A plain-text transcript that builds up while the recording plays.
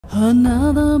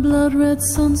Another blood-red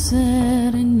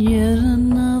sunset and yet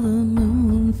another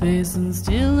moon face, and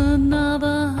still another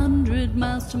 100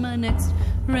 miles to my next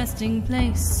resting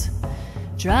place.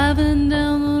 Driving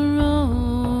down the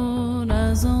road,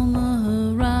 eyes on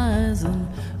the horizon.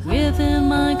 Within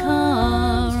my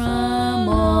car, I'm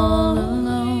all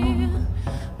alone,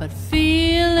 but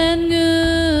feeling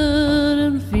good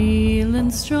and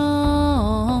feeling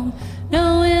strong,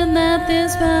 knowing that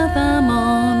this path I'm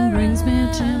on brings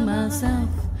me to myself.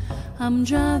 I'm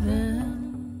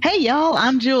driving. Hey y'all,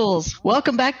 I'm Jules.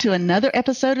 Welcome back to another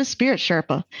episode of Spirit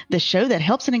Sherpa, the show that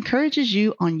helps and encourages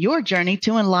you on your journey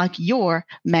to unlock your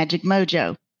magic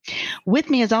mojo. With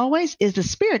me as always is the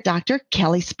spirit doctor,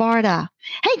 Kelly Sparta.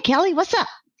 Hey Kelly, what's up?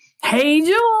 Hey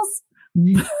Jules.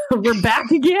 We're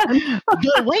back again.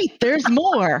 But wait, there's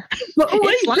more.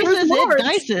 It's slices, it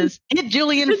dices, it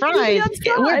Julian fries.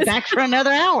 We're back for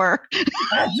another hour.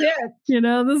 That's it. You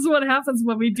know, this is what happens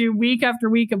when we do week after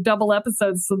week of double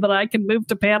episodes so that I can move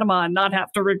to Panama and not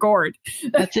have to record.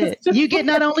 That's it. You get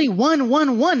not only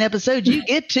one episode, you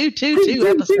get two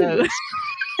episodes.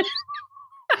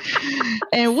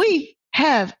 And we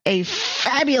have a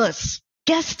fabulous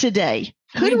guest today.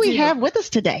 Who do we have with us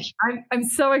today? I'm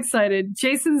so excited.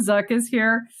 Jason Zuk is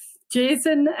here.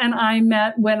 Jason and I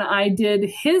met when I did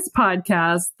his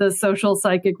podcast, the Social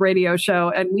Psychic Radio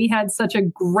Show, and we had such a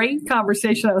great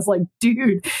conversation. I was like,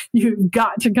 dude, you've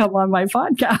got to come on my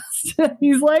podcast.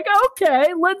 He's like,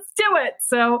 okay, let's do it.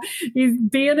 So he's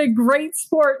being a great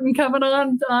sport and coming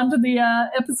onto the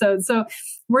episode. So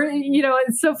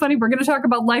it's so funny. We're going to talk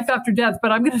about life after death,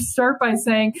 but I'm going to start by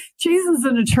saying Jason's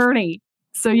an attorney.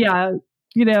 So yeah.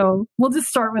 We'll just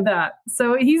start with that.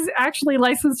 So he's actually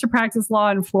licensed to practice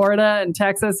law in Florida and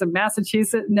Texas and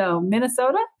Massachusetts. No,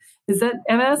 Minnesota? Is that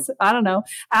MS? I don't know.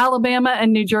 Alabama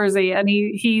and New Jersey. And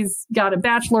he's got a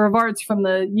Bachelor of Arts from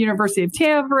the University of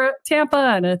Tampa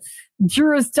and a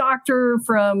Juris Doctor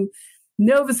from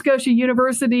Nova Scotia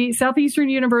University, Southeastern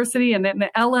University, and an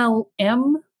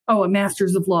LLM. Oh, a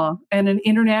Master's of Law and an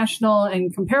International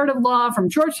and Comparative Law from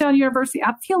Georgetown University.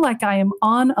 I feel like I am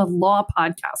on a law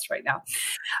podcast right now.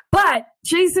 But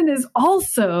Jason is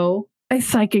also a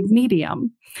psychic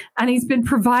medium, and he's been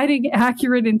providing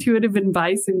accurate, intuitive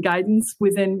advice and guidance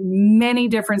within many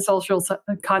different social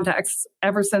contexts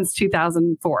ever since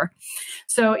 2004.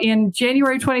 So in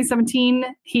January 2017,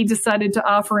 he decided to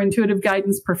offer intuitive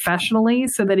guidance professionally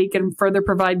so that he can further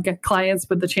provide clients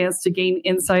with the chance to gain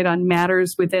insight on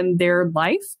matters within their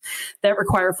life that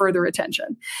require further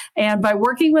attention. And by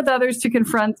working with others to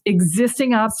confront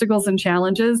existing obstacles and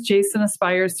challenges, Jason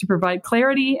aspires to provide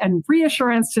clarity and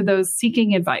reassurance to those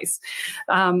seeking advice.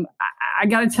 I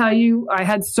got to tell you, I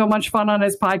had so much fun on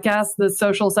his podcast, the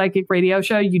Social Psychic Radio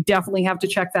Show. You definitely have to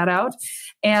check that out.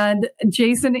 And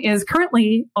Jason is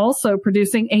currently also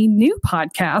producing a new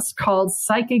podcast called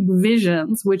Psychic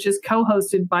Visions, which is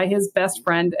co-hosted by his best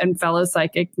friend and fellow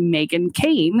psychic, Megan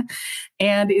Kane,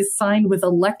 and is signed with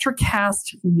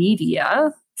Electrocast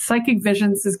Media. Psychic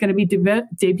Visions is going to be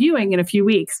debuting in a few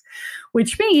weeks,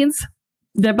 which means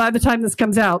that by the time this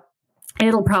comes out,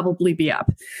 it'll probably be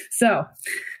up. So,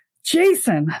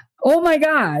 Jason, oh my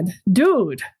God,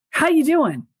 dude, how you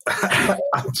doing?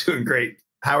 I'm doing great.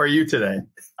 How are you today?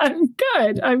 I'm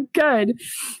good.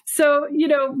 So,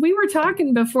 we were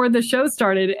talking before the show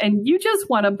started, and you just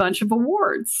won a bunch of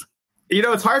awards.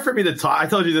 It's hard for me to talk. I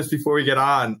told you this before we get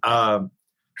on.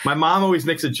 My mom always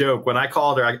makes a joke. When I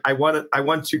called her, I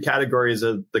won 2 categories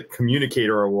of the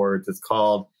Communicator Awards. It's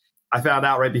called, I found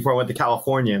out right before I went to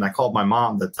California, and I called my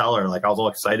mom to tell her, like, I was all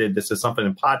excited. This is something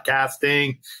in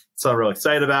podcasting. So I'm really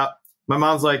excited about. My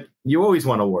mom's like, you always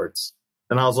won awards.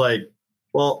 And I was like,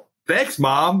 well, thanks,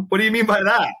 Mom. What do you mean by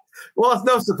that? Well, it's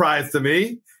no surprise to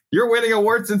me. You're winning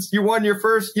awards since you won your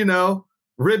first,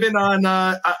 ribbon on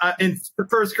in the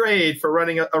first grade for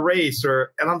running a race.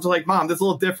 And I'm just like, Mom, this is a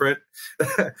little different.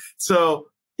 So,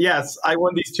 yes, I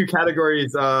won these 2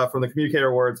 categories from the Communicator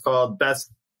Awards called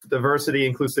Best Diversity,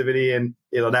 Inclusivity, and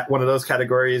that one of those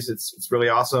categories. It's really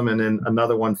awesome. And then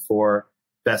another one for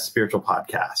Best Spiritual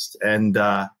Podcast. And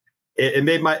it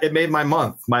made my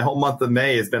month. My whole month of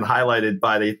May has been highlighted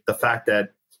by the fact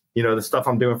that the stuff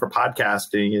I'm doing for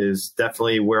podcasting is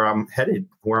definitely where I'm headed,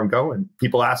 where I'm going.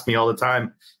 People ask me all the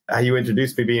time, how you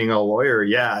introduced me being a lawyer.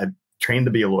 Yeah, I trained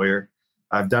to be a lawyer.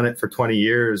 I've done it for 20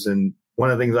 years. And one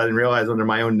of the things I didn't realize under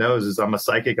my own nose is I'm a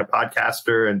psychic, a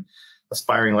podcaster, and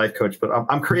aspiring life coach, but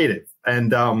I'm creative.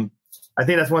 And I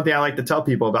think that's one thing I like to tell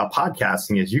people about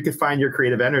podcasting is you can find your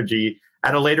creative energy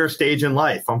at a later stage in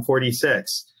life. I'm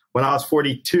 46. When I was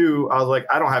 42, I was like,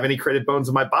 I don't have any creative bones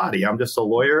in my body. I'm just a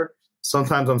lawyer.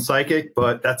 Sometimes I'm psychic,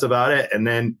 but that's about it. And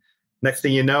then next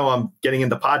thing you know, I'm getting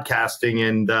into podcasting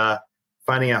and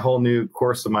finding a whole new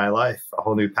course of my life, a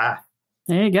whole new path.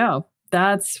 There you go.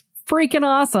 That's freaking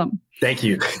awesome. Thank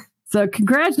you. So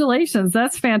congratulations.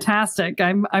 That's fantastic.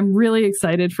 I'm really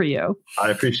excited for you. I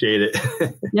appreciate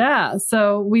it. Yeah.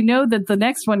 So we know that the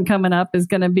next one coming up is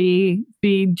going to be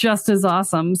just as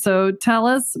awesome. So tell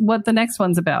us what the next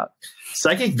one's about.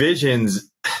 Psychic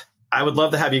Visions. I would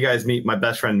love to have you guys meet my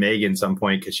best friend Megan some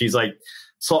point, because she's like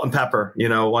salt and pepper,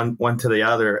 one to the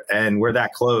other, and we're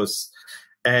that close.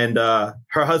 And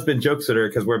her husband jokes at her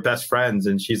because we're best friends.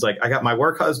 And she's like, I got my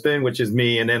work husband, which is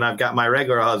me. And then I've got my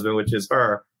regular husband, which is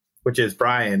her, which is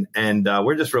Brian. And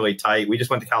we're just really tight. We just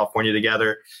went to California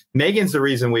together. Megan's the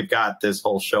reason we've got this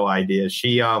whole show idea.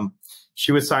 She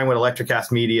was signed with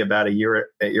Electrocast Media about a year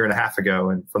and a half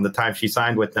ago. And from the time she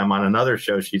signed with them on another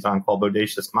show she's on called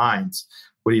Bodacious Minds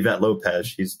with Yvette Lopez,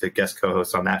 she's the guest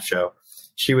co-host on that show.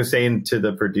 She was saying to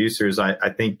the producers, I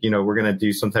think, we're going to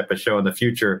do some type of show in the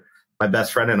future. My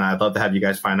best friend and I'd love to have you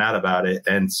guys find out about it.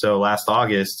 And so last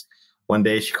August, one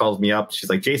day she calls me up. She's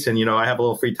like, Jason, I have a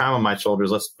little free time on my shoulders.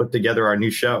 Let's put together our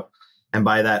new show. And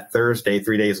by that Thursday,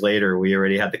 3 days later, we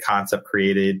already had the concept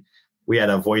created. We had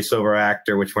a voiceover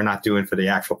actor, which we're not doing for the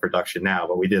actual production now,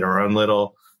 but we did our own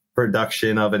little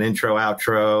production of an intro,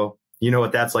 outro. You know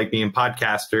what that's like being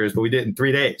podcasters, but we did it in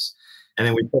 3 days. And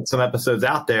then we put some episodes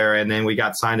out there, and then we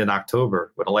got signed in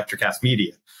October with Electrocast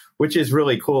Media, which is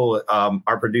really cool.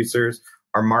 Our producers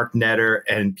are Mark Netter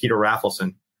and Peter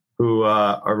Raffleson, who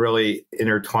are really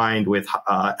intertwined with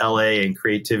LA and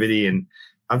creativity. And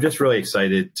I'm just really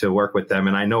excited to work with them.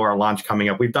 And I know our launch coming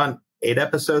up, we've done 8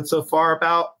 episodes so far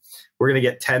about. We're going to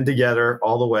get 10 together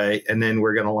all the way. And then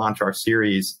we're going to launch our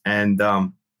series, and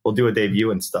we'll do a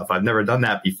debut and stuff. I've never done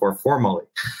that before formally.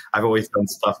 I've always done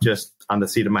stuff just on the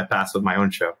seat of my pants with my own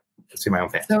show, to see my own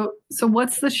fans. So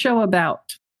what's the show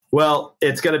about? Well,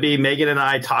 it's going to be Megan and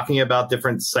I talking about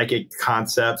different psychic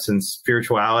concepts and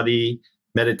spirituality,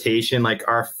 meditation. Like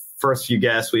our first few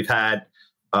guests, we've had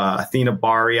Athena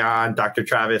Bari on, Dr.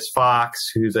 Travis Fox,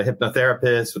 who's a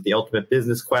hypnotherapist with the Ultimate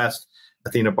Business Quest.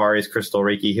 Athena Bari's Crystal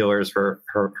Reiki Healer is her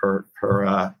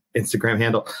Instagram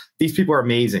handle. These people are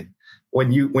amazing.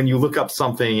 When you look up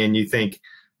something and you think,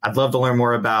 I'd love to learn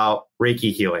more about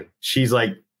Reiki healing, she's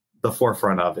like the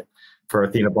forefront of it for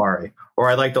Athena Bari. Or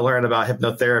I'd like to learn about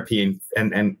hypnotherapy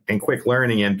and quick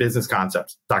learning and business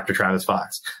concepts, Dr. Travis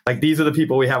Fox. Like, these are the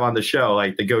people we have on the show,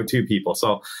 like the go-to people.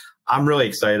 So I'm really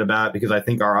excited about it, because I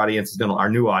think our audience our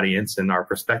new audience and our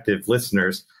prospective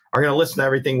listeners are going to listen to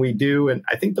everything we do. And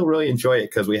I think they'll really enjoy it,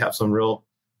 because we have some real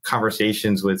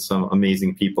conversations with some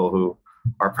amazing people who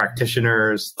are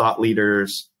practitioners, thought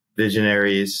leaders,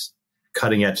 visionaries,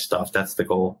 cutting edge stuff. That's the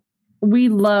goal. We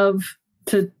love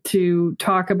to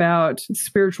talk about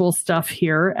spiritual stuff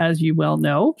here, as you well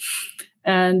know.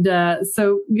 And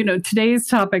so, today's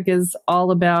topic is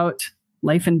all about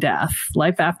life and death,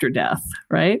 life after death,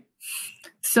 right?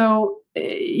 So,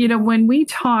 when we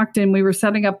talked and we were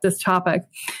setting up this topic,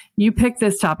 you picked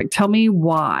this topic. Tell me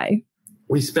why.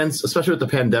 We spent, especially with the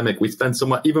pandemic, we spent so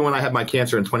much, even when I had my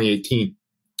cancer in 2018,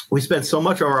 we spent so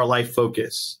much of our life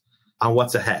focus on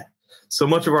what's ahead. So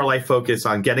much of our life focus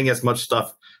on getting as much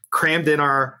stuff crammed in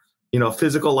our,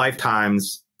 physical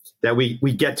lifetimes, that we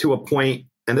get to a point,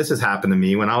 and this has happened to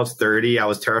me. When I was 30, I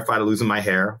was terrified of losing my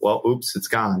hair. Well, oops, it's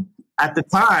gone. At the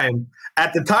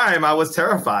time, I was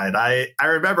terrified. I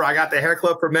remember I got the Hair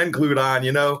Club for Men glued on,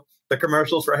 the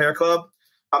commercials for Hair Club.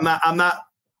 I'm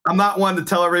not one to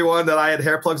tell everyone that I had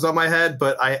hair plugs on my head,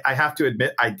 but I have to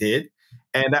admit I did.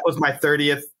 And that was my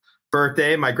 30th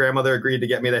birthday. My grandmother agreed to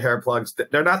get me the hair plugs.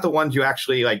 They're not the ones you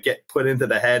actually get put into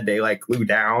the head. They glue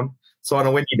down. So on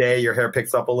a windy day, your hair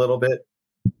picks up a little bit.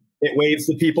 It waves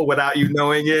to people without you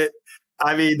knowing it.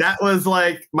 I mean, that was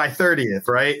my 30th,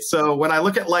 right? So when I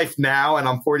look at life now and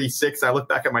I'm 46, I look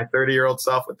back at my 30-year-old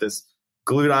self with this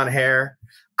glued on hair.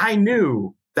 I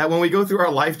knew that when we go through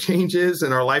our life changes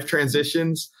and our life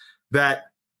transitions, that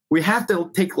we have to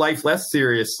take life less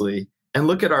seriously and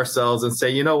look at ourselves and say,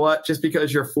 you know what, just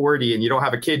because you're 40 and you don't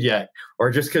have a kid yet, or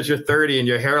just because you're 30 and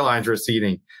your hairline's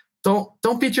receding,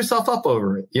 don't beat yourself up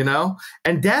over it,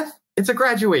 And death, it's a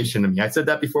graduation to me. I said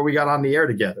that before we got on the air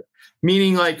together,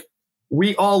 meaning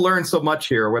we all learn so much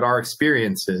here with our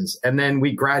experiences, and then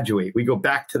we graduate. We go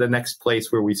back to the next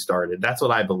place where we started. That's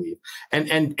what I believe.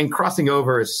 And crossing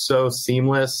over is so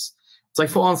seamless. It's like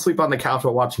falling asleep on the couch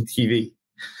while watching TV.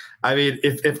 I mean,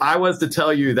 if I was to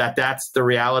tell you that that's the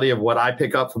reality of what I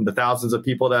pick up from the thousands of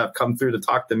people that have come through to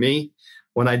talk to me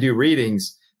when I do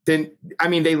readings, then, I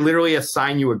mean, they literally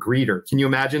assign you a greeter. Can you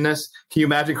imagine this? Can you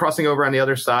imagine crossing over on the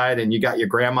other side and you got your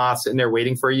grandma sitting there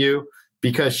waiting for you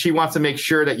because she wants to make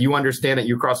sure that you understand that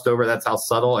you crossed over. That's how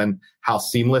subtle and how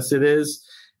seamless it is.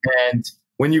 And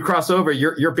when you cross over,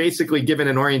 you're basically given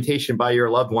an orientation by your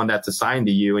loved one that's assigned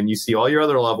to you, and you see all your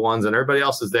other loved ones and everybody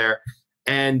else is there,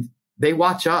 and they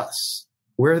watch us.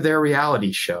 We're their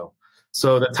reality show.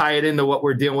 So to tie it into what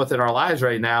we're dealing with in our lives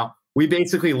right now, we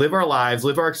basically live our lives,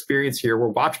 live our experience here. We're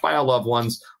watched by our loved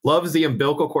ones. Love is the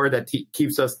umbilical cord that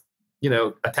keeps us,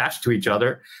 attached to each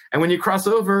other. And when you cross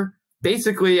over,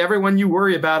 basically everyone you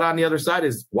worry about on the other side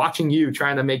is watching you,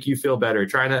 trying to make you feel better,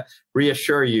 trying to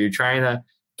reassure you, trying to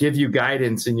give you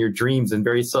guidance in your dreams in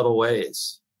very subtle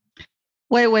ways.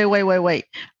 Wait.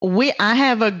 I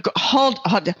have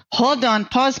hold on,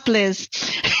 pause, please.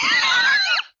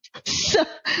 So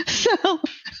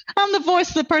I'm the voice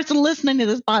of the person listening to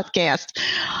this podcast.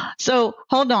 So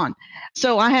hold on.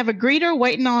 So I have a greeter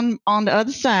waiting on the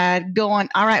other side going,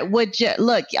 all right,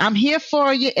 look, I'm here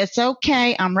for you. It's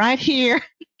okay. I'm right here,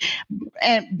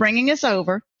 and bringing us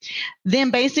over.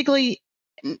 Then basically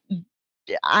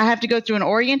I have to go through an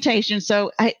orientation.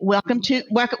 So hey, welcome.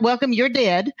 You're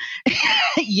dead.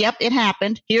 Yep, it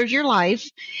happened. Here's your life.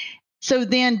 So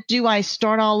then do I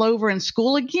start all over in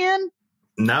school again?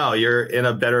 No, you're in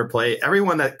a better place.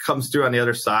 Everyone that comes through on the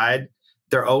other side,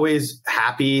 they're always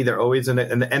happy. They're always and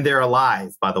they're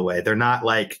alive, by the way. They're not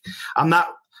like, I'm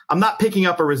not picking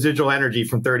up a residual energy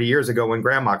from 30 years ago when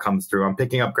grandma comes through. I'm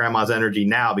picking up grandma's energy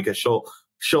now because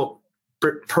she'll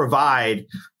provide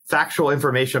factual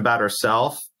information about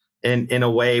herself in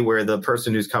a way where the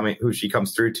person who she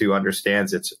comes through to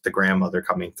understands it's the grandmother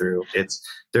coming through.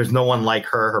 There's no one like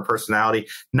her personality.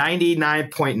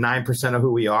 99.9% of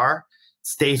who we are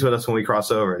stays with us when we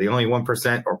cross over. The only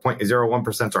 1% or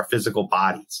 0.01% is our physical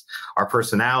bodies, our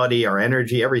personality, our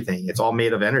energy, everything. It's all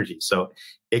made of energy. So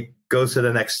it goes to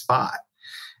the next spot.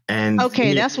 And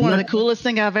okay, that's one of the coolest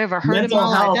things I've ever heard in my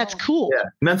life. That's cool. Yeah.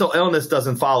 Mental illness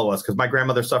doesn't follow us because my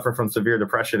grandmother suffered from severe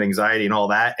depression, anxiety, and all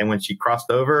that. And when she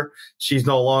crossed over, she's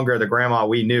no longer the grandma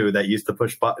we knew that used to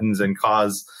push buttons and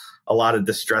cause a lot of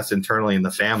distress internally in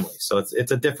the family. So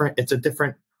it's a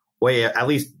different way, at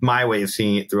least my way of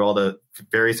seeing it through all the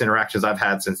various interactions I've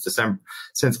had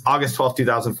since August 12,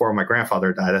 2004, when my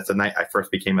grandfather died. That's the night I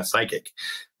first became a psychic.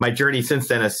 My journey since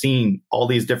then has seen all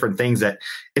these different things that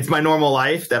it's my normal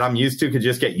life that I'm used to, could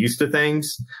just get used to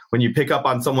things. When you pick up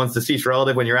on someone's deceased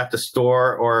relative, when you're at the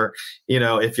store, or,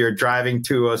 if you're driving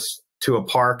to a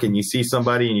park and you see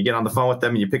somebody and you get on the phone with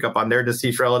them and you pick up on their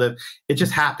deceased relative, it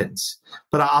just happens.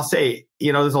 But I'll say,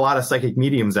 there's a lot of psychic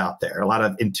mediums out there, a lot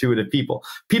of intuitive people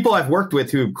I've worked with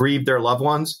who've grieved their loved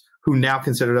ones, who now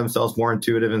consider themselves more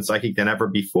intuitive and psychic than ever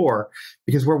before,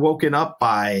 because we're woken up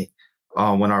by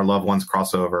when our loved ones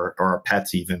cross over, or our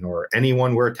pets even, or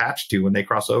anyone we're attached to when they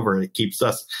cross over. It keeps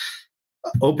us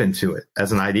open to it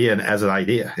as an idea and as an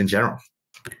idea in general.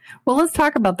 Well, let's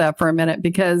talk about that for a minute,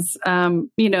 because,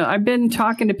 I've been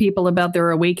talking to people about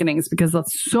their awakenings, because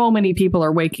so many people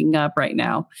are waking up right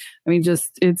now. I mean,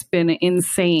 it's been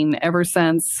insane ever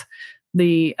since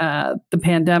the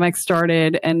pandemic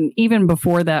started. And even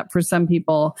before that, for some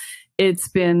people, it's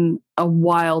been a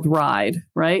wild ride,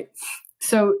 right?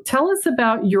 So tell us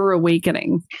about your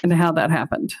awakening and how that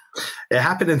happened. It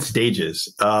happened in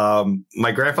stages.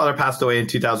 My grandfather passed away in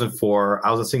 2004. I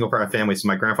was a single parent family, so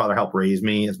my grandfather helped raise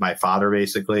me as my father,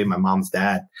 basically, my mom's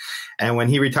dad. And when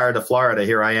he retired to Florida,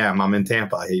 here I am. I'm in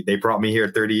Tampa. They brought me here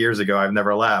 30 years ago. I've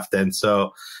never left. And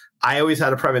so I always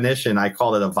had a premonition. I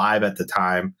called it a vibe at the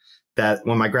time, that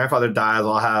when my grandfather dies,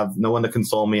 I'll have no one to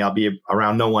console me. I'll be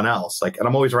around no one else. And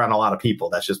I'm always around a lot of people.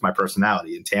 That's just my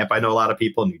personality. In Tampa, I know a lot of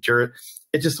people. In New Jersey,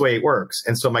 it's just the way it works.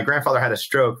 And so my grandfather had a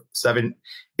stroke 7-8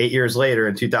 years later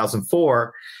in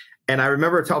 2004. And I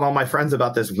remember telling all my friends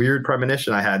about this weird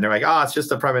premonition I had. And they're like, oh, it's just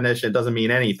a premonition. It doesn't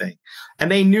mean anything. And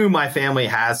they knew my family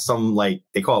has some,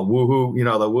 they call it woohoo,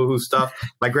 the woohoo stuff.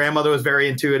 My grandmother was very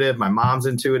intuitive. My mom's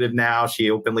intuitive now.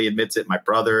 She openly admits it. My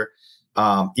brother,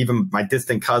 even my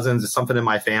distant cousins, is something in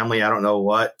my family. I don't know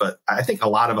what, but I think a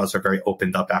lot of us are very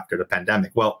opened up after the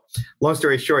pandemic. Well, long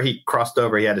story short, he crossed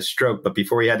over. He had a stroke, but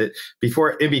before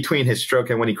in between his stroke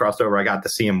and when he crossed over, I got to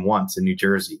see him once in New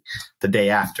Jersey the day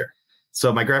after.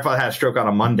 So my grandfather had a stroke on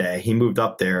a Monday. He moved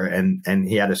up there and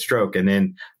he had a stroke. And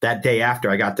then that day after,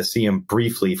 I got to see him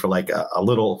briefly for a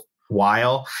little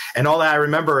while. And all that I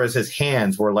remember is his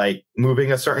hands were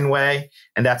moving a certain way.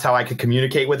 And that's how I could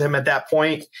communicate with him at that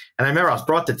point. And I remember I was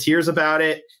brought to tears about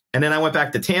it. And then I went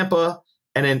back to Tampa.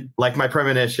 And then, my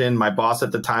premonition, my boss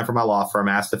at the time for my law firm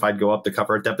asked if I'd go up to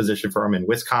cover a deposition for him in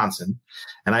Wisconsin.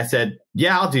 And I said,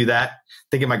 yeah, I'll do that,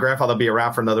 thinking my grandfather will be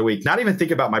around for another week, not even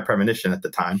thinking about my premonition at the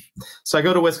time. So I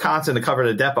go to Wisconsin to cover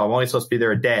the depot. I'm only supposed to be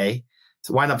there a day.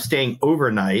 So I wind up staying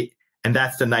overnight. And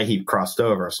that's the night he crossed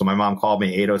over. So my mom called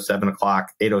me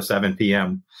 8:07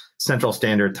 p.m. Central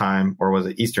Standard Time, or was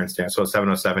it Eastern Standard? So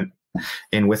 7:07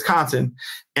 in Wisconsin.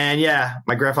 And yeah,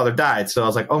 my grandfather died. So I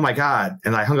was like, oh my God.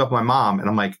 And I hung up my mom and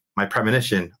I'm like, my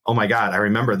premonition, oh my God, I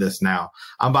remember this now.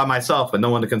 I'm by myself with no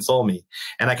one to console me.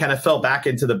 And I kind of fell back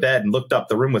into the bed and looked up.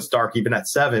 The room was dark even at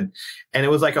 7. And it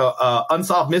was like a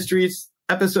Unsolved Mysteries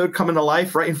episode coming to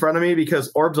life right in front of me,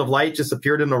 because orbs of light just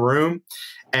appeared in the room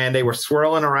and they were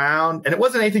swirling around. And it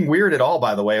wasn't anything weird at all,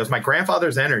 by the way. It was my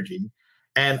grandfather's energy,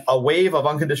 and a wave of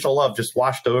unconditional love just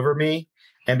washed over me.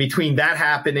 And between that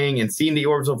happening and seeing the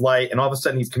orbs of light, and all of a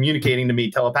sudden he's communicating to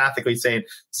me telepathically saying,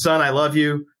 son, I love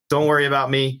you. Don't worry about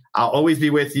me. I'll always be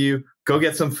with you. Go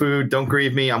get some food. Don't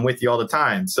grieve me. I'm with you all the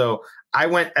time. So I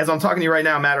went, as I'm talking to you right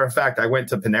now, matter of fact, I went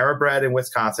to Panera Bread in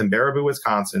Wisconsin, Baraboo,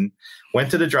 Wisconsin, went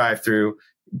to the drive-thru.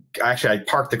 Actually, I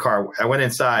parked the car. I went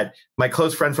inside. My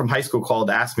close friend from high school called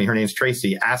to ask me. Her name's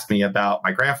Tracy. Asked me about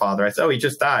my grandfather. I said, oh, he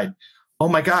just died. Oh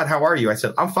my God, how are you? I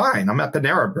said, I'm fine. I'm at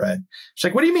Panera Bread. She's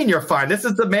like, what do you mean you're fine? This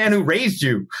is the man who raised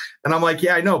you. And I'm like,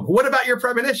 yeah, I know. But what about your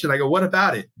premonition? I go, what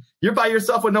about it? You're by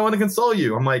yourself with no one to console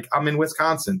you. I'm like, I'm in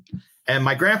Wisconsin. And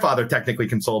my grandfather technically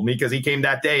consoled me because he came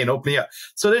that day and opened me up.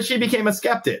 So then she became a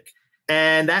skeptic.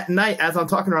 And that night, as I'm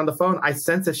talking to her on the phone, I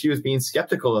sensed that she was being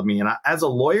skeptical of me. And as a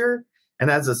lawyer and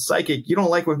as a psychic, you don't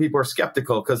like when people are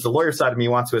skeptical, because the lawyer side of me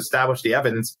wants to establish the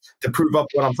evidence to prove up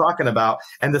what I'm talking about.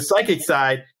 And the psychic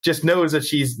side just knows that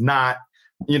she's not,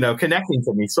 connecting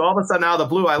to me. So all of a sudden, out of the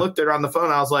blue, I looked at her on the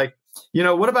phone. I was like,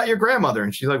 what about your grandmother?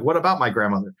 And she's like, what about my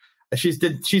grandmother? She's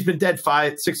been dead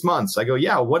 5-6 months. I go,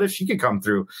 yeah, what if she could come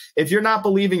through? If you're not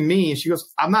believing me, she goes,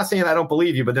 I'm not saying I don't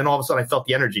believe you, but then all of a sudden I felt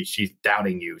the energy. She's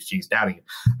doubting you. She's doubting you.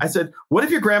 I said, what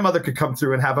if your grandmother could come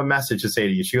through and have a message to say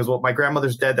to you? She goes, well, my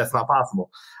grandmother's dead. That's not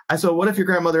possible. I said, what if your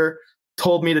grandmother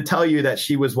told me to tell you that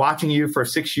she was watching you for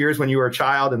 6 years when you were a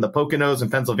child in the Poconos in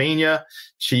Pennsylvania?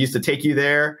 She used to take you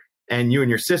there, and you and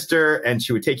your sister, and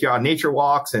she would take you on nature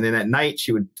walks. And then at night,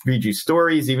 she would read you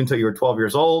stories, even until you were 12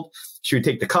 years old. She would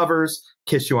take the covers,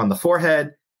 kiss you on the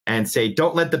forehead, and say,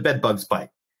 don't let the bed bugs bite.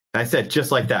 And I said, just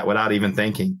like that, without even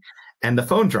thinking. And the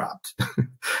phone dropped.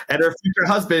 And her future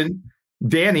husband,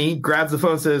 Danny, grabs the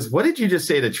phone and says, what did you just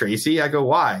say to Tracy? I go,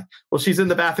 why? Well, she's in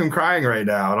the bathroom crying right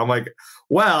now. And I'm like,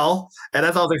 well, and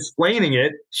as I was explaining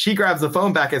it, she grabs the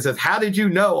phone back and says, how did you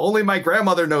know? Only my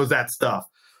grandmother knows that stuff.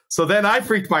 So then I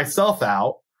freaked myself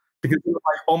out, because it was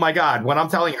like, oh my God, when I'm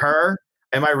telling her,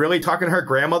 am I really talking to her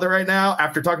grandmother right now?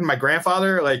 After talking to my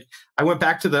grandfather, like, I went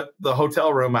back to the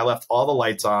hotel room. I left all the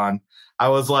lights on. I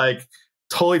was like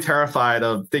totally terrified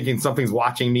of thinking something's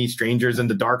watching me, strangers in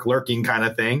the dark lurking kind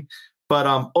of thing.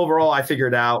 But overall, I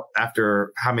figured out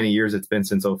after how many years it's been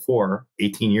since 2004,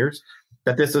 18 years,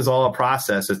 that this is all a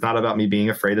process. It's not about me being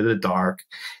afraid of the dark.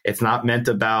 It's not meant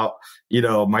about,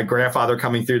 my grandfather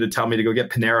coming through to tell me to go get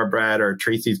Panera Bread, or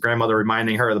Tracy's grandmother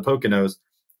reminding her of the Poconos.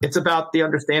 It's about the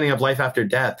understanding of life after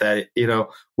death, that,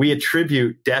 we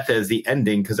attribute death as the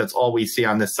ending because that's all we see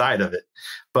on this side of it.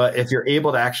 But if you're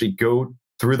able to actually go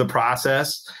through the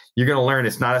process, you're going to learn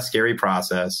it's not a scary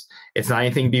process. It's not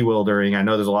anything bewildering. I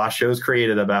know there's a lot of shows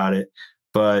created about it.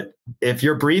 But if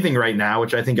you're breathing right now,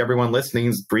 which I think everyone listening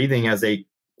is breathing as they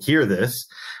hear this,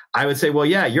 I would say, well,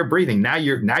 yeah, you're breathing. Now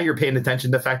you're paying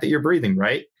attention to the fact that you're breathing,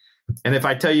 right? And if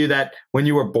I tell you that when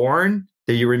you were born,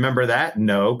 do you remember that?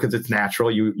 No, because it's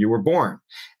natural. You were born.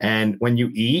 And when you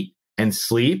eat and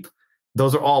sleep,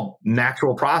 those are all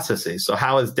natural processes. So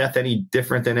how is death any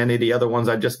different than any of the other ones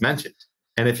I just mentioned?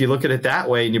 And if you look at it that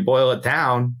way and you boil it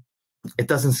down, it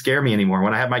doesn't scare me anymore.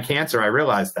 When I had my cancer, I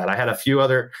realized that. I had a few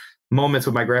other moments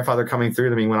with my grandfather coming through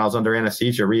to me when I was under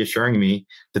anesthesia, reassuring me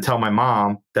to tell my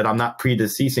mom that I'm not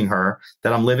predeceasing her,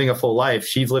 that I'm living a full life.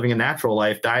 She's living a natural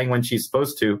life, dying when she's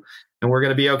supposed to, and we're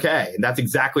going to be okay. And that's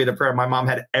exactly the prayer my mom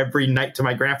had every night to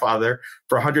my grandfather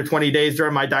for 120 days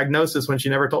during my diagnosis, when she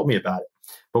never told me about it.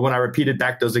 But when I repeated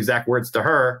back those exact words to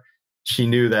her, she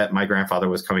knew that my grandfather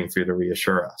was coming through to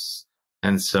reassure us.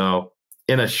 And so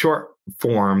in a short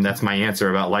form, that's my answer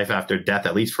about life after death,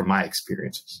 at least from my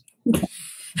experiences.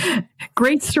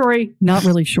 Great story, not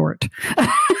really short.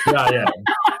 Yeah.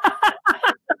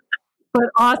 But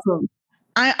awesome.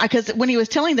 Because when he was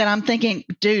telling that, I'm thinking,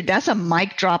 dude, that's a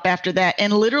mic drop after that.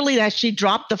 And literally that she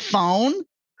dropped the phone.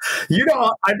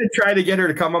 I've been trying to get her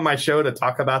to come on my show to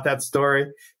talk about that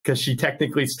story, because she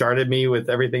technically started me with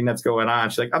everything that's going on.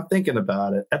 She's like, I'm thinking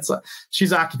about it.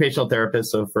 She's an occupational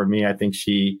therapist. So for me, I think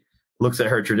she looks at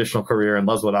her traditional career and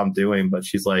loves what I'm doing. But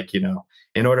she's like,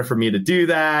 in order for me to do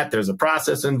that, there's a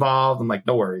process involved. I'm like,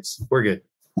 no worries. We're good.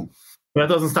 But that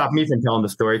doesn't stop me from telling the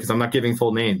story, because I'm not giving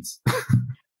full names.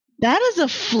 That is a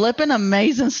flippin'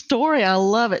 amazing story. I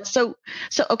love it.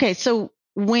 Okay. So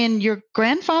when your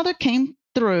grandfather came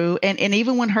through and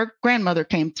even when her grandmother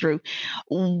came through,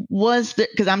 was that,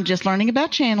 because I'm just learning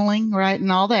about channeling, right?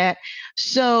 And all that.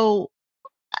 So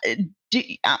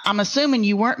I'm assuming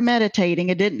you weren't meditating.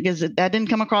 It didn't, because that didn't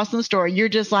come across in the story. You're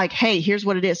just like, hey, here's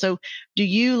what it is. So do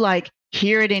you like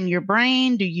hear it in your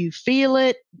brain? Do you feel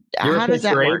it? How does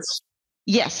that work?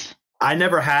 Yes. I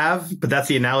never have, but that's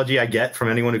the analogy I get from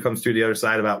anyone who comes through the other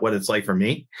side about what it's like for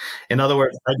me. In other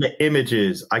words, I get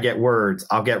images, I get words,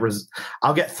 I'll get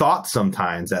thoughts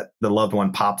sometimes that the loved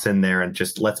one pops in there and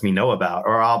just lets me know about.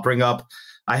 Or I'll bring up,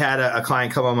 I had a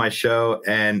client come on my show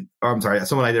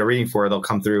someone I did a reading for, they'll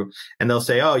come through and they'll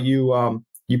say, oh,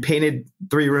 you painted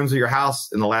 3 rooms of your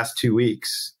house in the last 2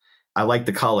 weeks. I like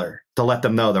the color, to let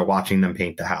them know they're watching them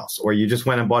paint the house. Or you just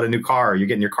went and bought a new car, or you're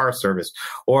getting your car serviced.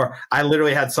 Or I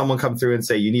literally had someone come through and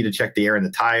say, you need to check the air in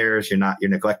the tires. You're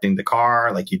neglecting the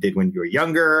car like you did when you were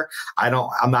younger.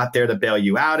 I'm not there to bail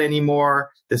you out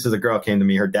anymore. This is a girl came to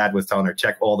me. Her dad was telling her,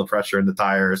 check all the pressure in the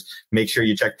tires. Make sure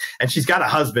you check. And she's got a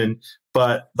husband,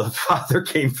 but the father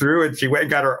came through and she went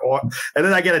and got her oil. And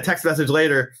then I get a text message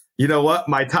later. You know what?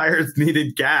 My tires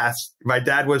needed gas. My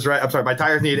dad was right. I'm sorry. My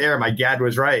tires needed air. My dad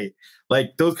was right.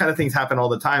 Like those kind of things happen all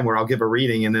the time where I'll give a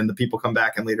reading and then the people come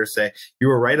back and later say, you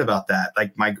were right about that.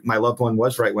 Like my loved one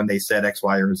was right when they said X,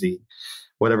 Y, or Z,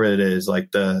 whatever it is. Like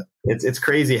it's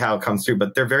crazy how it comes through,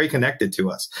 but they're very connected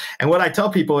to us. And what I tell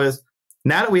people is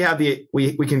now that we have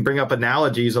we can bring up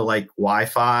analogies of like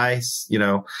Wi-Fi,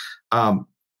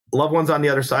 loved ones on the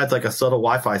other side is like a subtle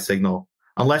Wi-Fi signal.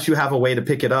 Unless you have a way to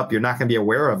pick it up, you're not going to be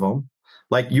aware of them.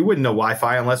 Like you wouldn't know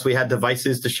Wi-Fi unless we had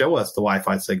devices to show us the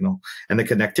Wi-Fi signal and the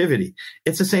connectivity.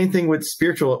 It's the same thing with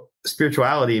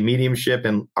spirituality, mediumship,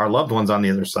 and our loved ones on the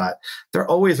other side. They're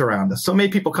always around us. So many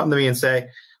people come to me and say,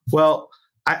 well,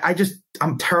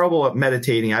 I'm terrible at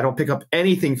meditating. I don't pick up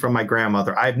anything from my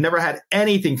grandmother. I've never had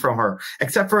anything from her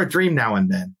except for a dream now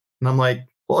and then. And I'm like,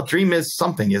 well, a dream is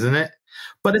something, isn't it?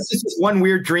 But it's just this one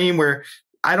weird dream where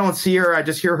I don't see her. I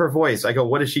just hear her voice. I go,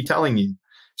 what is she telling you?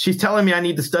 She's telling me I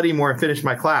need to study more and finish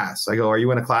my class. I go, are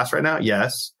you in a class right now?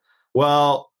 Yes.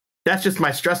 Well, that's just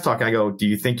my stress talk. I go, do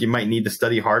you think you might need to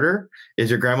study harder?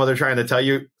 Is your grandmother trying to tell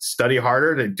you study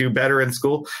harder to do better in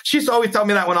school? She used to always tell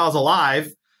me that when I was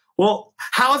alive. Well,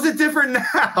 how is it different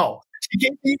now? She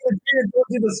gave me the dream and told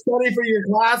you to study for your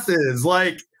classes.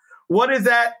 Like, what is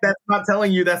that that's not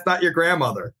telling you that's not your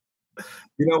grandmother?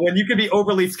 When you can be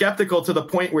overly skeptical to the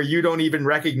point where you don't even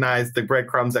recognize the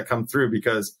breadcrumbs that come through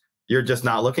because you're just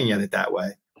not looking at it that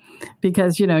way.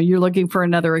 Because, you're looking for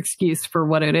another excuse for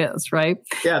what it is, right?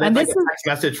 Yeah, that's like a text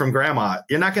message from grandma.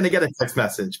 You're not going to get a text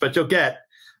message, but you'll get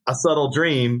a subtle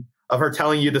dream of her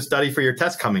telling you to study for your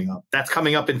test coming up. That's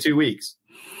coming up in 2 weeks.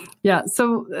 Yeah.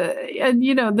 So,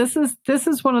 this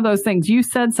is one of those things. You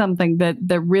said something that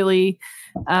really,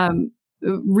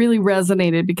 really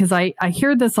resonated because I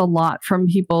hear this a lot from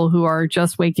people who are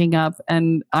just waking up,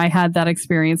 and I had that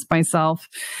experience myself.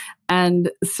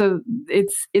 And so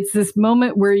it's this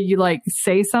moment where you like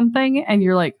say something and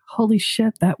you're like, holy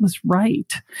shit, that was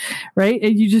right. Right.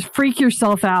 And you just freak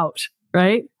yourself out.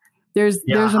 Right. There's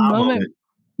a moment.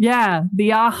 Yeah.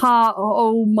 The aha.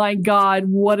 Oh my God.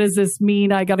 What does this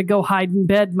mean? I got to go hide in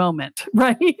bed moment.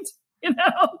 Right.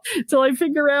 Till I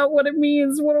figure out what it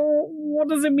means. What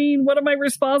does it mean? What am I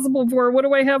responsible for? What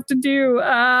do I have to do?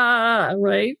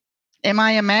 Right. Am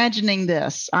I imagining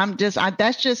this? I'm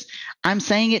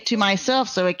saying it to myself,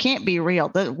 so it can't be real.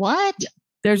 What?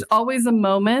 There's always a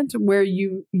moment where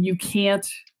you can't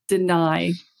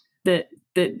deny that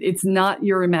it's not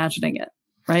you're imagining it,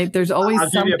 right? There's always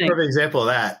I'll something. give you a perfect example of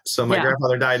that. So my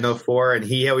grandfather died in 2004, and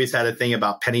he always had a thing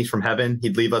about pennies from heaven.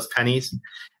 He'd leave us pennies.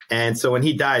 And so when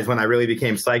he died is when I really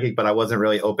became psychic, but I wasn't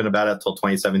really open about it until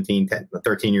 2017,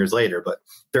 13 years later. But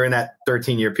during that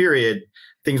 13-year period,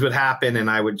 things would happen and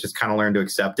I would just kind of learn to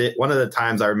accept it. One of the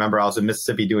times I remember I was in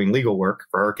Mississippi doing legal work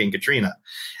for Hurricane Katrina.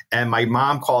 And my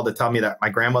mom called to tell me that my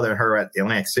grandmother and her were at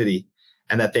Atlantic City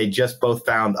and that they just both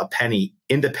found a penny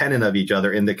independent of each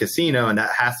other in the casino. And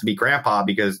that has to be grandpa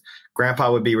because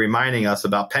grandpa would be reminding us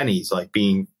about pennies, like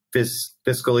being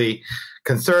fiscally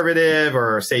conservative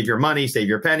or save your money, save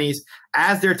your pennies.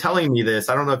 As they're telling me this,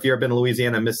 I don't know if you've ever been to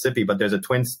Louisiana and Mississippi, but there's a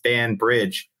twin span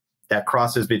bridge that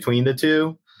crosses between the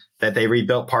two that they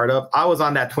rebuilt part of. I was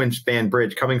on that twin span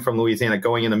bridge coming from Louisiana,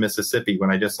 going into Mississippi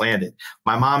when I just landed.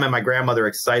 My mom and my grandmother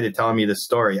excited telling me this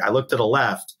story. I looked to the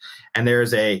left and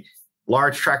there's a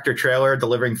large tractor trailer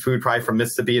delivering food probably from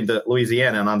Mississippi into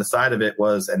Louisiana. And on the side of it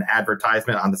was an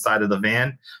advertisement on the side of the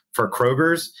van for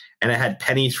Kroger's. And it had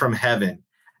pennies from heaven.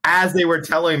 as they were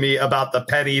telling me about the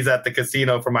pennies at the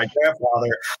casino for my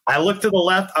grandfather, I looked to the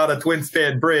left on a twin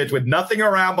span bridge with nothing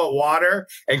around but water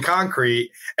and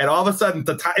concrete. And all of a sudden,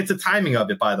 it's the timing of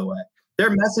it, by the way. Their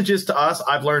messages to us,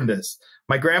 I've learned this.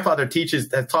 My grandfather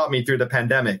has taught me through the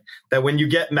pandemic that when you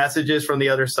get messages from the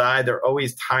other side, they're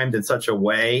always timed in such a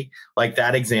way, like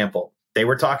that example. They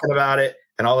were talking about it,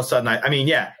 and all of a sudden, I mean,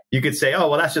 yeah, you could say, oh,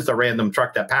 well, that's just a random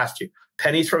truck that passed you.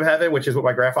 Pennies from heaven, which is what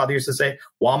my grandfather used to say,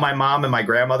 while my mom and my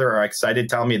grandmother are excited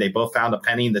telling me they both found a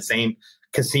penny in the same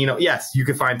casino. Yes, you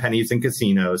could find pennies in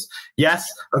casinos. Yes,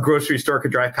 a grocery store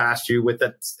could drive past you with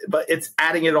it, but it's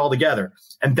adding it all together.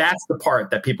 And that's the part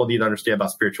that people need to understand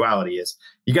about spirituality is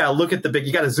you got to look at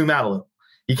you got to zoom out a little.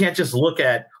 You can't just look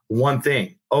at one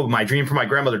thing. Oh, my dream from my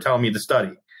grandmother telling me to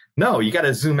study. No, you got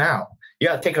to zoom out. You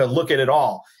got to take a look at it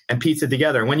all and piece it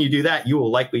together. And when you do that, you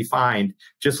will likely find,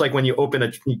 just like when you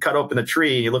cut open a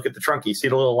tree and you look at the trunk, you see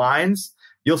the little lines,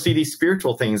 you'll see these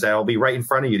spiritual things that will be right in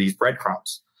front of you, these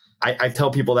breadcrumbs. I tell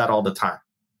people that all the time.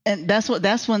 And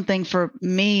that's one thing for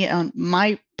me on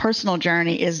my personal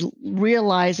journey is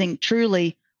realizing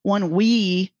truly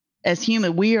we as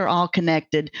human, we are all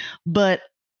connected, but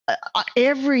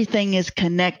everything is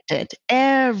connected.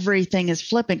 Everything is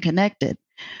flipping connected.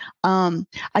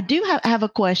 I do have a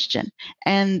question,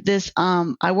 and this,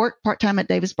 I work part-time at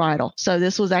Davis Bridal. So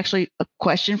this was actually a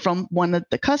question from one of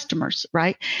the customers,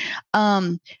 right?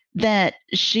 That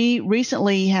she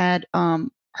recently had,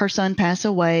 her son pass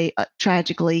away,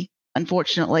 tragically,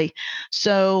 unfortunately.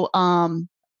 So,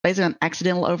 basically an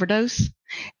accidental overdose.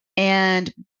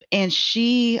 And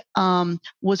she,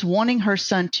 was wanting her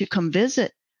son to come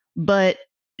visit, but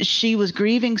she was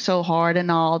grieving so hard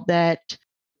and all that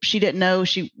she didn't know.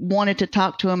 She wanted to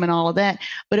talk to him and all of that,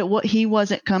 but he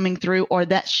wasn't coming through, or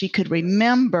that she could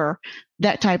remember,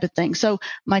 that type of thing. So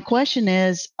my question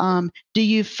is, do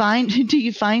you find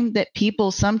that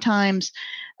people sometimes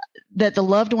that the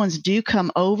loved ones do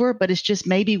come over, but it's just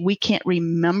maybe we can't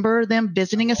remember them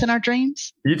visiting us in our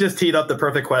dreams? You just teed up the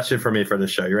perfect question for me for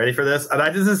this show. You ready for this?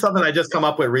 And this is something I just come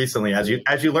up with recently. As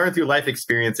you learn through life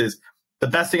experiences, the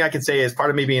best thing I can say is part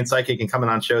of me being psychic and coming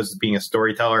on shows is being a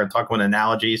storyteller and talking with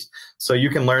analogies. So you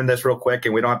can learn this real quick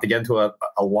and we don't have to get into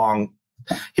a long.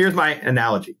 Here's my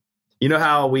analogy. You know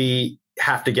how we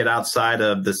have to get outside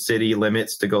of the city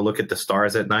limits to go look at the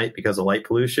stars at night because of light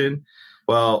pollution?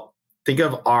 Well, think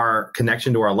of our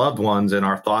connection to our loved ones and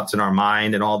our thoughts in our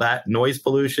mind and all that. Noise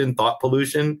pollution, thought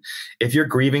pollution. If you're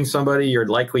grieving somebody, you're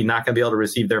likely not going to be able to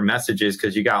receive their messages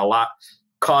because you got a lot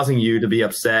causing you to be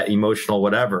upset, emotional,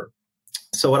 whatever.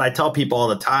 So what I tell people all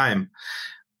the time,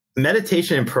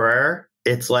 meditation and prayer,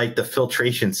 it's like the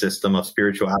filtration system of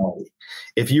spirituality.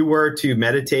 If you were to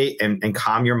meditate and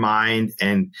calm your mind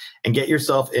and get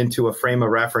yourself into a frame of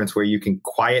reference where you can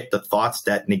quiet the thoughts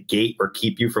that negate or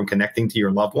keep you from connecting to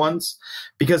your loved ones,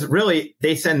 because really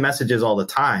they send messages all the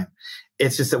time.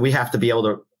 It's just that we have to be able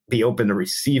to be open to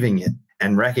receiving it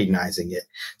and recognizing it.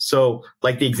 So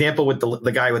like the example with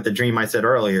the guy with the dream I said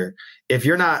earlier, if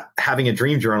you're not having a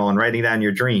dream journal and writing down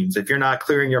your dreams, if you're not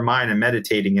clearing your mind and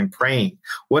meditating and praying,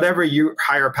 whatever your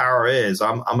higher power is,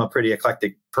 I'm a pretty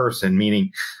eclectic person,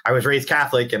 meaning I was raised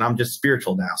Catholic and I'm just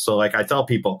spiritual now. So like I tell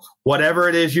people, whatever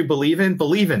it is you believe in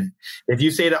it. If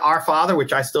you say to Our Father,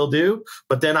 which I still do,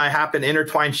 but then I happen to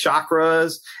intertwine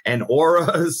chakras and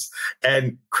auras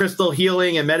and crystal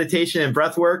healing and meditation and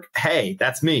breath work, hey,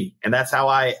 that's me. And that's how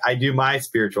I do my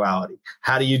spirituality.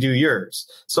 How do you do yours?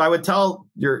 So I would tell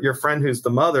your friend who's the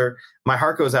mother, my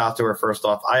heart goes out to her first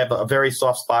off. I have a very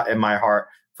soft spot in my heart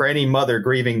for any mother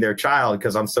grieving their child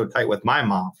because I'm so tight with my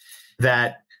mom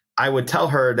that I would tell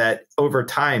her that over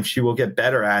time she will get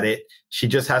better at it. She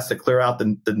just has to clear out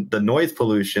the noise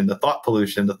pollution, the thought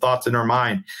pollution, the thoughts in her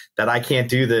mind that I can't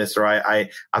do this or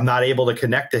I'm not able to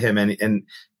connect to him. And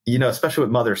you know, especially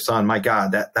with mother-son, my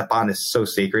God, that bond is so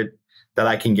sacred that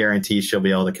I can guarantee she'll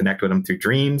be able to connect with him through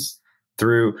dreams,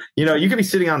 through, you know, you could be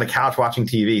sitting on the couch watching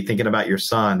TV thinking about your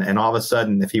son. And all of a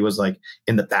sudden, if he was like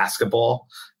in the basketball,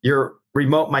 your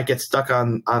remote might get stuck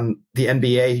on the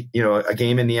NBA, you know, a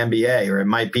game in the NBA, or it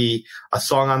might be a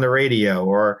song on the radio,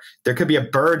 or there could be a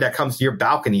bird that comes to your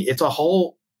balcony. It's a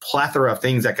whole plethora of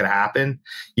things that could happen.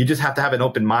 You just have to have an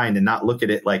open mind and not look at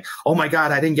it like, oh my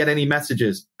God, I didn't get any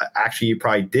messages. Actually, you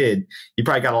probably did. You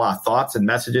probably got a lot of thoughts and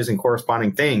messages and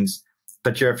corresponding things.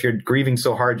 But if you're grieving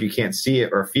so hard you can't see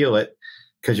it or feel it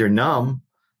because you're numb,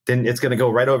 then it's going to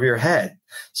go right over your head.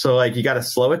 So like you got to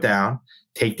slow it down,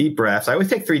 take deep breaths. I always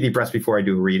take 3 deep breaths before I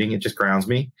do a reading. It just grounds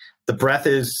me. The breath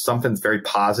is something that's very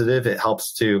positive. It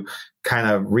helps to kind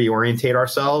of reorientate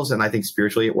ourselves. And I think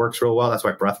spiritually it works real well. That's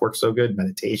why breath works so good.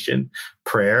 Meditation,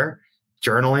 prayer,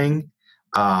 journaling,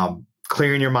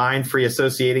 clearing your mind, free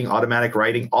associating, automatic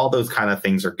writing, all those kind of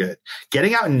things are good.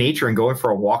 Getting out in nature and going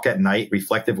for a walk at night,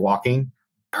 reflective walking,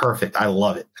 perfect. I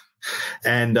love it.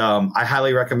 And I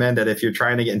highly recommend that if you're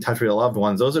trying to get in touch with your loved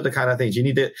ones, those are the kind of things you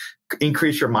need to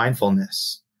increase your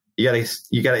mindfulness. You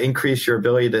gotta increase your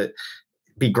ability to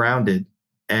be grounded.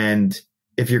 And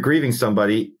if you're grieving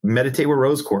somebody, meditate with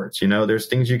rose quartz. There's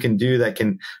things you can do that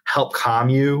can help calm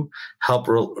you, help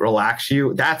relax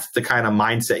you. That's the kind of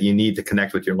mindset you need to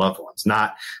connect with your loved ones,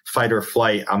 not fight or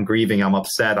flight. I'm grieving, I'm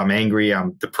upset, I'm angry,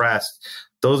 I'm depressed.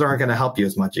 Those aren't going to help you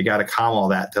as much. You got to calm all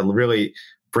that to really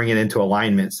bring it into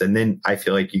alignments. And then I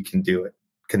feel like you can do it,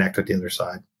 connect with the other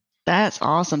side. That's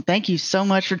awesome. Thank you so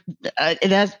much for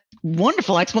that's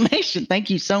wonderful explanation. Thank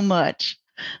you so much.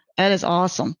 That is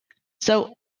awesome.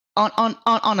 So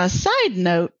on a side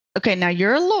note, okay, now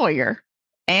you're a lawyer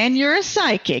and you're a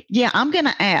psychic. Yeah, I'm going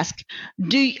to ask,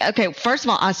 first of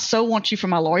all, I so want you for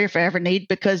my lawyer if I ever need,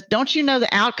 because don't you know the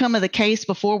outcome of the case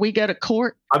before we go to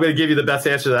court? I'm going to give you the best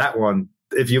answer to that one.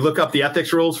 If you look up the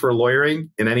ethics rules for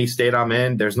lawyering in any state I'm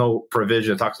in, there's no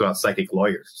provision that talks about psychic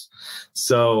lawyers.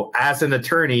 So as an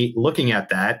attorney looking at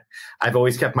that, I've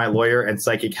always kept my lawyer and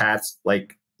psychic hats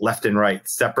like left and right,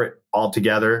 separate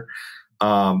altogether.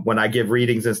 When I give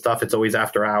readings and stuff, it's always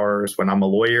after hours when I'm a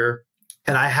lawyer.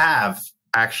 And I have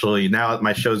actually, now that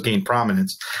my show's gained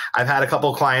prominence, I've had a couple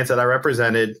of clients that I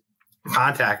represented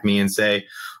contact me and say,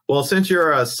 well, since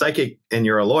you're a psychic and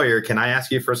you're a lawyer, can I ask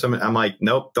you for some? I'm like,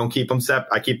 nope, don't keep them separate.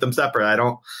 I keep them separate. I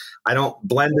don't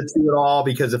blend the two at all,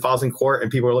 because if I was in court and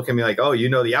people are looking at me like, oh, you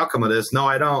know the outcome of this. No,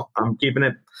 I don't. I'm keeping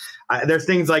it. There's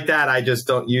things like that I just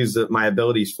don't use my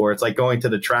abilities for. It's like going to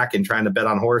the track and trying to bet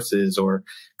on horses or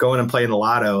going and playing the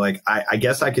lotto. Like, I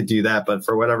guess I could do that, but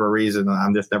for whatever reason,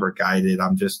 I'm just never guided.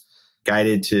 I'm just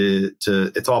guided to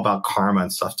it's all about karma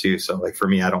and stuff too. So like for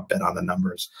me, I don't bet on the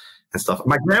numbers and stuff.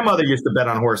 My grandmother used to bet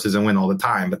on horses and win all the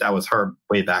time, but that was her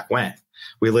way back when.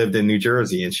 We lived in New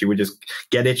Jersey, and she would just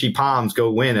get itchy palms, go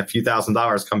win a few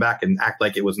 $1,000s, come back and act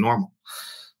like it was normal.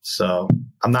 So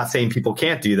I'm not saying people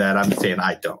can't do that. I'm saying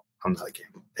I don't. I'm not a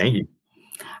gambler. Thank you.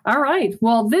 All right.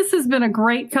 Well, this has been a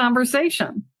great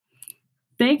conversation.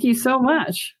 Thank you so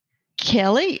much.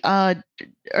 Kelly, are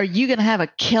you going to have a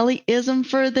Kelly-ism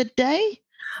for the day?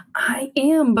 I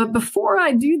am. But before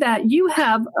I do that, you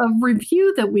have a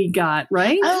review that we got,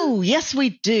 right? Oh, yes,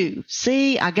 we do.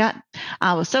 See, I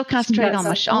was so concentrated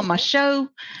on my show.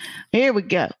 Here we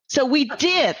go. So we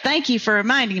did. Thank you for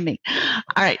reminding me.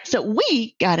 All right. So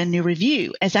we got a new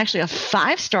review. It's actually a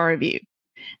 5-star review.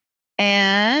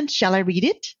 And shall I read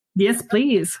it? Yes,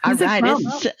 please. All right.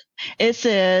 It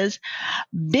says,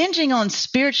 binging on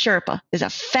Spirit Sherpa is a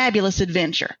fabulous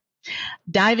adventure.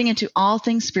 Diving into all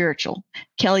things spiritual.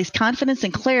 Kelly's confidence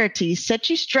and clarity set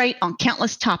you straight on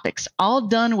countless topics, all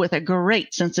done with a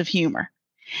great sense of humor.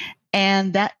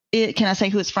 And can I say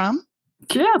who it's from?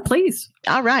 Yeah, please.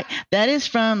 All right. That is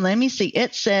from, let me see.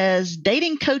 It says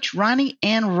dating coach Ronnie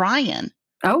and Ryan.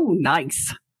 Oh,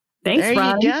 nice. Thanks, there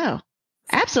Ronnie. You go.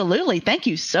 Absolutely. Thank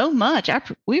you so much.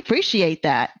 We appreciate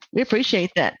that. We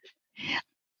appreciate that.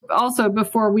 Also,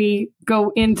 before we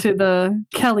go into the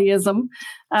Kellyism,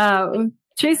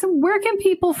 Jason, where can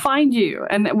people find you?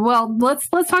 And well, let's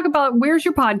talk about, where's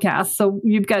your podcast? So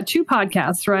you've got 2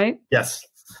 podcasts, right? Yes.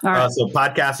 All right. So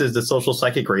podcast is the Social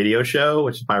Psychic Radio Show,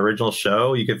 which is my original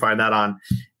show. You can find that on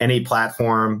any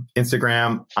platform.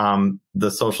 Instagram, the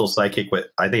Social Psychic with,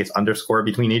 I think it's underscore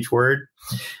between each word.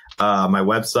 My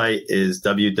website is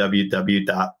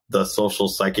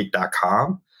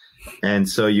www.thesocialpsychic.com. And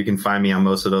so you can find me on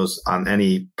most of those, on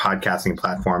any podcasting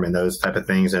platform and those type of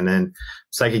things. And then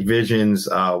Psychic Visions,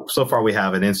 so far we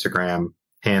have an Instagram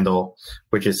handle,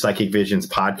 which is Psychic Visions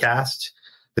Podcast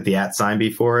with the @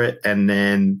 before it. And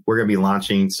then we're going to be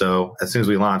launching. So as soon as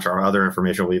we launch, our other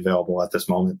information will be available at this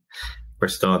moment. We're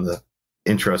still in the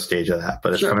intro stage of that,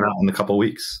 but it's coming out in a couple of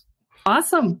weeks.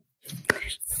 Awesome.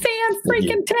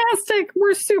 Fan-freaking-tastic.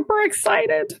 We're super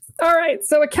excited. All right.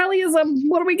 So a Kellyism,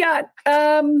 what do we got?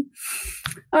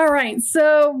 All right.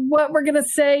 So what we're going to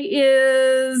say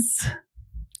is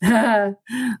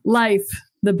life,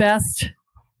 the best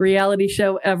reality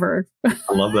show ever. I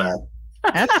love that.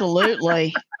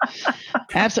 Absolutely.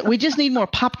 Absolutely. We just need more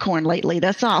popcorn lately.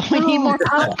 That's all. We need more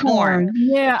popcorn.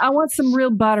 Yeah. I want some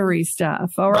real buttery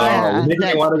stuff. All right. Oh, maybe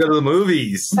I want to go to the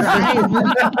movies.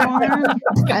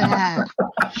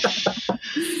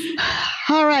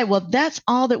 All right. Well, that's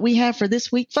all that we have for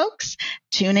this week, folks.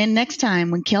 Tune in next time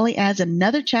when Kelly adds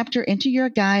another chapter into your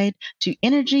guide to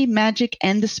energy, magic,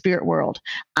 and the spirit world.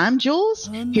 I'm Jules,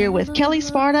 here with Kelly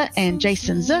Sparta and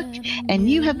Jason Zuk,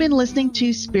 and you have been listening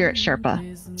to Spirit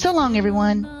Sherpa. So long,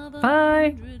 everyone.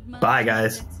 Bye. Bye,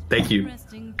 guys. Thank you.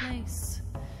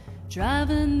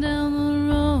 Driving down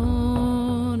the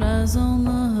road, eyes on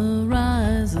the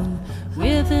horizon.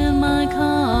 Within my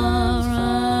car,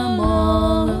 I'm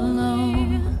all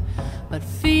alone, but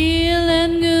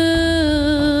feeling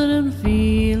good and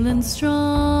feeling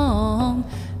strong,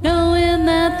 knowing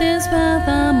that this path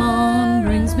I'm on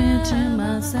brings me to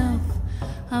myself.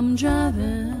 I'm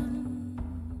driving,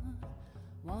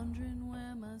 wondering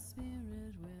where my spirit